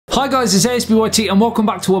Hi guys, it's ASBYT and welcome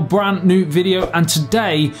back to a brand new video, and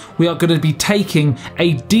today we are going to be taking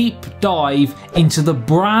a deep dive into the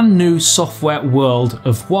brand new software world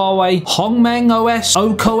of Huawei, HongMeng OS,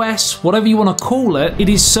 Ark OS, whatever you want to call it. It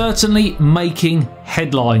is certainly making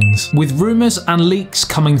headlines. With rumours and leaks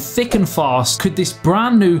coming thick and fast, could this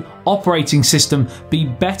brand new operating system be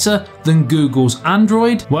better than Google's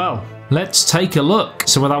Android? Well, let's take a look.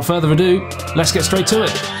 So without further ado, let's get straight to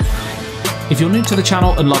it. If you're new to the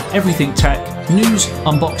channel and love everything tech, news,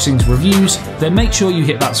 unboxings, reviews, then make sure you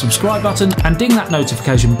hit that subscribe button and ding that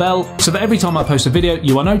notification bell so that every time I post a video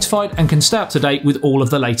you are notified and can stay up to date with all of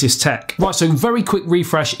the latest tech. Right, so very quick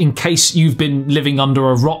refresh in case you've been living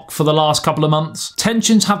under a rock for the last couple of months.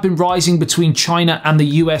 Tensions have been rising between China and the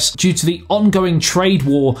US due to the ongoing trade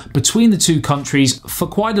war between the two countries for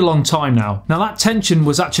quite a long time now. Now that tension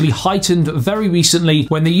was actually heightened very recently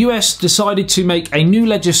when the US decided to make a new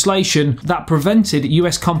legislation that prevented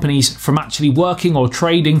US companies from actually working or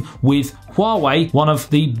trading with Huawei, one of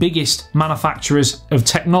the biggest manufacturers of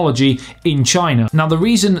technology in China. Now, the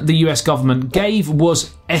reason the US government gave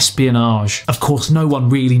was espionage. Of course, no one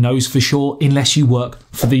really knows for sure unless you work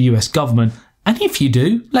for the US government. And if you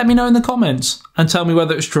do, let me know in the comments and tell me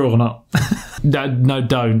whether it's true or not. No,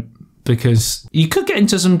 don't, because you could get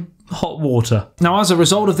into some hot water. Now, as a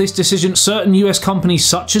result of this decision, certain US companies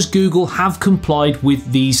such as Google have complied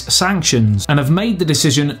with these sanctions and have made the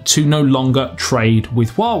decision to no longer trade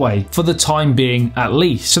with Huawei, for the time being at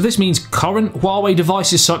least. So this means current Huawei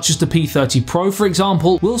devices such as the P30 Pro, for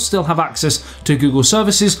example, will still have access to Google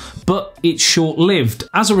services, but it's short-lived.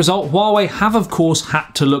 As a result, Huawei have of course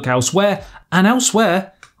had to look elsewhere, and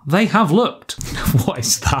elsewhere they have looked. What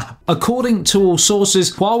is that? According to all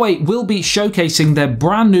sources, Huawei will be showcasing their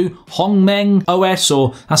brand new HongMeng OS,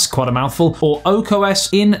 or that's quite a mouthful, or Ark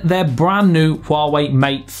OS in their brand new Huawei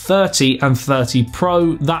Mate 30 and 30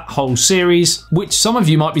 Pro, that whole series, which some of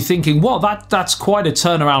you might be thinking, well, that's quite a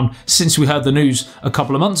turnaround since we heard the news a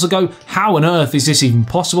couple of months ago. How on earth is this even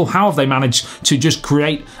possible? How have they managed to just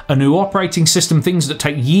create a new operating system, things that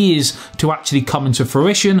take years to actually come into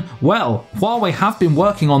fruition? Well, Huawei have been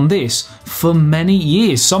working on this for many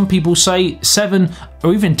years. Some people say 7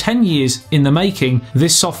 or even 10 years in the making.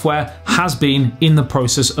 This software has been in the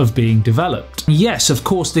process of being developed. Yes, of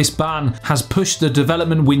course, this ban has pushed the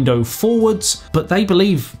development window forwards, but they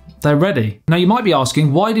believe they're ready. Now, you might be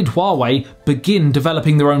asking, why did Huawei begin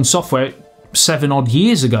developing their own software 7 odd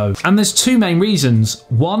years ago? And there's two main reasons.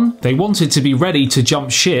 One, they wanted to be ready to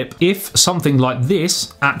jump ship if something like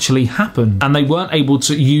this actually happened and they weren't able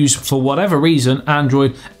to use, for whatever reason,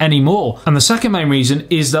 Android anymore. And the second main reason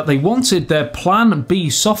is that they wanted their Plan B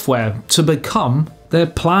software to become their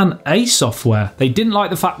Plan A software. They didn't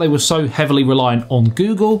like the fact they were so heavily reliant on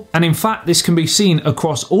Google, and in fact this can be seen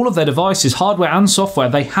across all of their devices, hardware and software.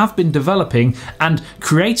 They have been developing and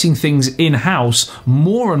creating things in-house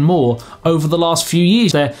more and more over the last few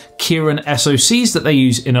years. Their Kirin SoCs that they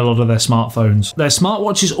use in a lot of their smartphones. Their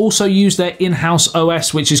smartwatches also use their in-house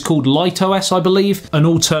OS, which is called Light OS, I believe, an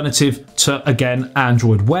alternative to, again,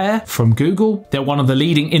 Android Wear from Google. They're one of the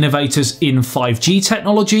leading innovators in 5G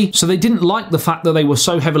technology, so they didn't like the fact that they were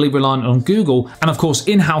so heavily reliant on Google, and of course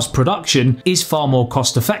in-house production is far more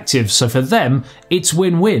cost effective, so for them it's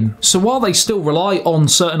win-win. So while they still rely on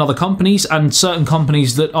certain other companies and certain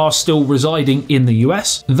companies that are still residing in the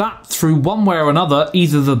US, that through one way or another,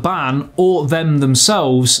 either the ban or them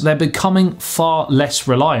themselves, they're becoming far less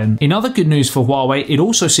reliant. In other good news for Huawei, it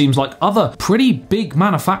also seems like other pretty big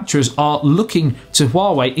manufacturers are looking to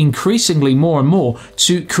Huawei increasingly more and more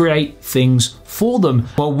to create things for them.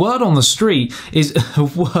 Well, word on the street is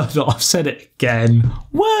I've said it again.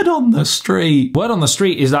 Word on the street. Word on the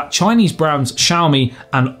street is that Chinese brands Xiaomi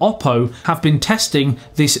and Oppo have been testing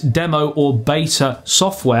this demo or beta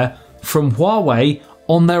software from Huawei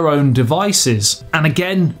on their own devices. And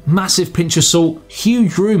again, massive pinch of salt,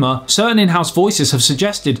 huge rumour. Certain in-house voices have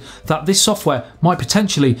suggested that this software might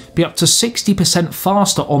potentially be up to 60%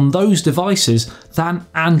 faster on those devices than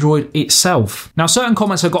Android itself. Now, certain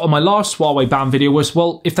comments I got on my last Huawei ban video was,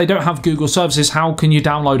 well, if they don't have Google services, how can you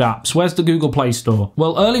download apps? Where's the Google Play Store?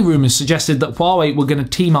 Well, early rumours suggested that Huawei were going to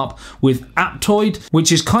team up with Aptoide,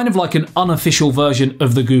 which is kind of like an unofficial version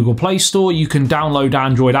of the Google Play Store. You can download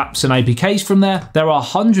Android apps and APKs from there. There are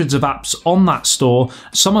hundreds of apps on that store.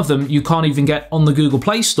 Some of them you can't even get on the Google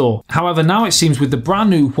Play Store. However, now it seems with the brand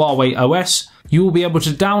new Huawei OS, you will be able to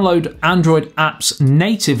download Android apps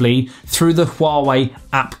natively through the Huawei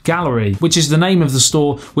App Gallery, which is the name of the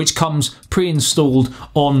store, which comes pre-installed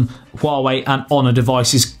on Huawei and Honor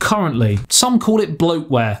devices currently. Some call it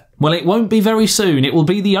bloatware. Well, it won't be very soon. It will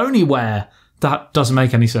be the only ware. That doesn't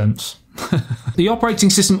make any sense. The operating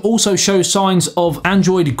system also shows signs of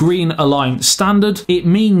Android Green Alliance standard. It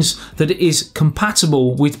means that it is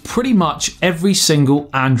compatible with pretty much every single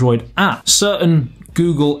Android app, certain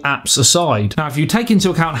Google apps aside. Now, if you take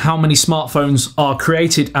into account how many smartphones are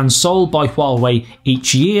created and sold by Huawei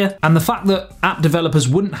each year, and the fact that app developers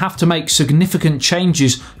wouldn't have to make significant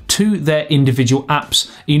changes to their individual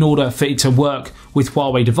apps in order for it to work with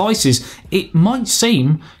Huawei devices, it might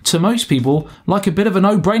seem to most people like a bit of a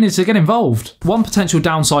no-brainer to get involved. One potential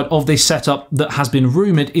downside of this setup that has been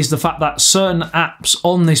rumoured is the fact that certain apps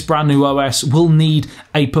on this brand new OS will need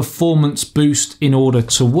a performance boost in order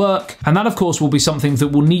to work, and that of course will be something that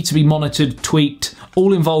will need to be monitored, tweaked.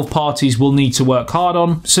 All involved parties will need to work hard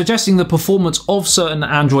on, suggesting the performance of certain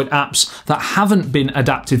Android apps that haven't been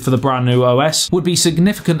adapted for the brand new OS would be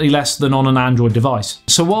significantly less than on an Android device.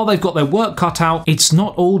 So while they've got their work cut out, it's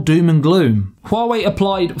not all doom and gloom. Huawei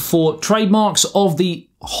applied for trademarks of the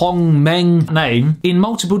HongMeng name in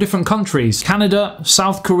multiple different countries: Canada,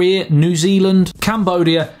 South Korea, New Zealand,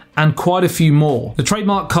 Cambodia, and quite a few more. The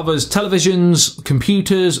trademark covers televisions,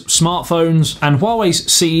 computers, smartphones, and Huawei's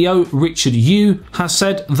CEO Richard Yu has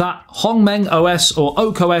said that HongMeng OS or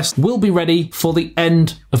Ark OS will be ready for the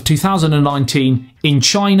end of 2019 in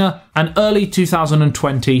China and early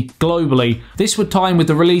 2020 globally. This would tie in with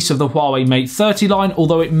the release of the Huawei Mate 30 line,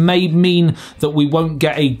 although it may mean that we won't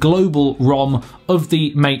get a global ROM of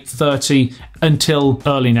the Mate 30 until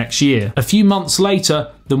early next year, a few months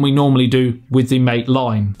later than we normally do with the Mate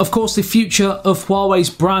line. Of course, the future of Huawei's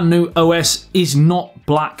brand new OS is not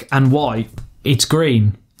black and white, it's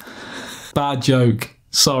green. Bad joke.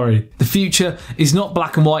 Sorry. The future is not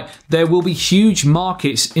black and white. There will be huge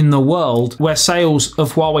markets in the world where sales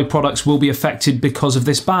of Huawei products will be affected because of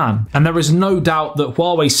this ban. And there is no doubt that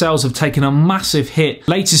Huawei sales have taken a massive hit.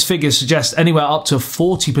 Latest figures suggest anywhere up to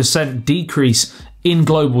 40% decrease in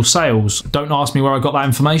global sales. Don't ask me where I got that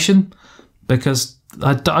information, because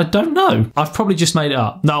I don't know. I've probably just made it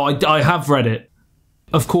up. No, I have read it.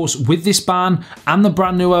 Of course, with this ban and the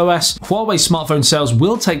brand new OS, Huawei smartphone sales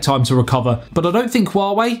will take time to recover, but I don't think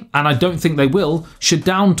Huawei, and I don't think they will, should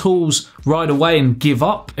down tools right away and give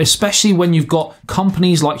up, especially when you've got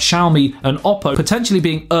companies like Xiaomi and Oppo potentially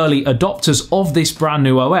being early adopters of this brand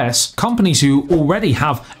new OS, companies who already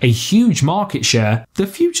have a huge market share. The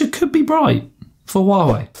future could be bright for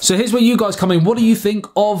Huawei. So here's where you guys come in. What do you think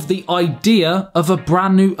of the idea of a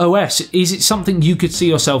brand new OS? Is it something you could see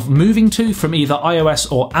yourself moving to from either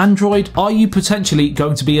iOS or Android? Are you potentially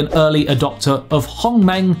going to be an early adopter of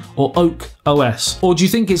HongMeng or Ark OS? Or do you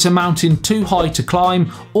think it's a mountain too high to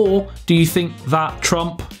climb? Or do you think that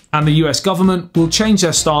Trump and the US government will change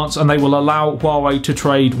their stance and they will allow Huawei to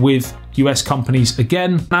trade with US companies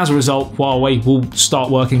again, and as a result Huawei will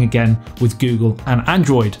start working again with Google and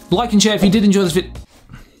Android? Like and share if you did enjoy this video.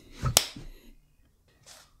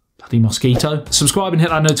 Bloody mosquito. Subscribe and hit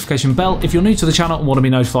that notification bell if you're new to the channel and want to be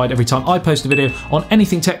notified every time I post a video on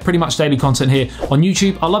anything tech, pretty much daily content here on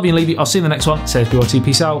YouTube. I love you and leave you. I'll see you in the next one. Say ASBYT,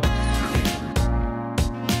 peace out.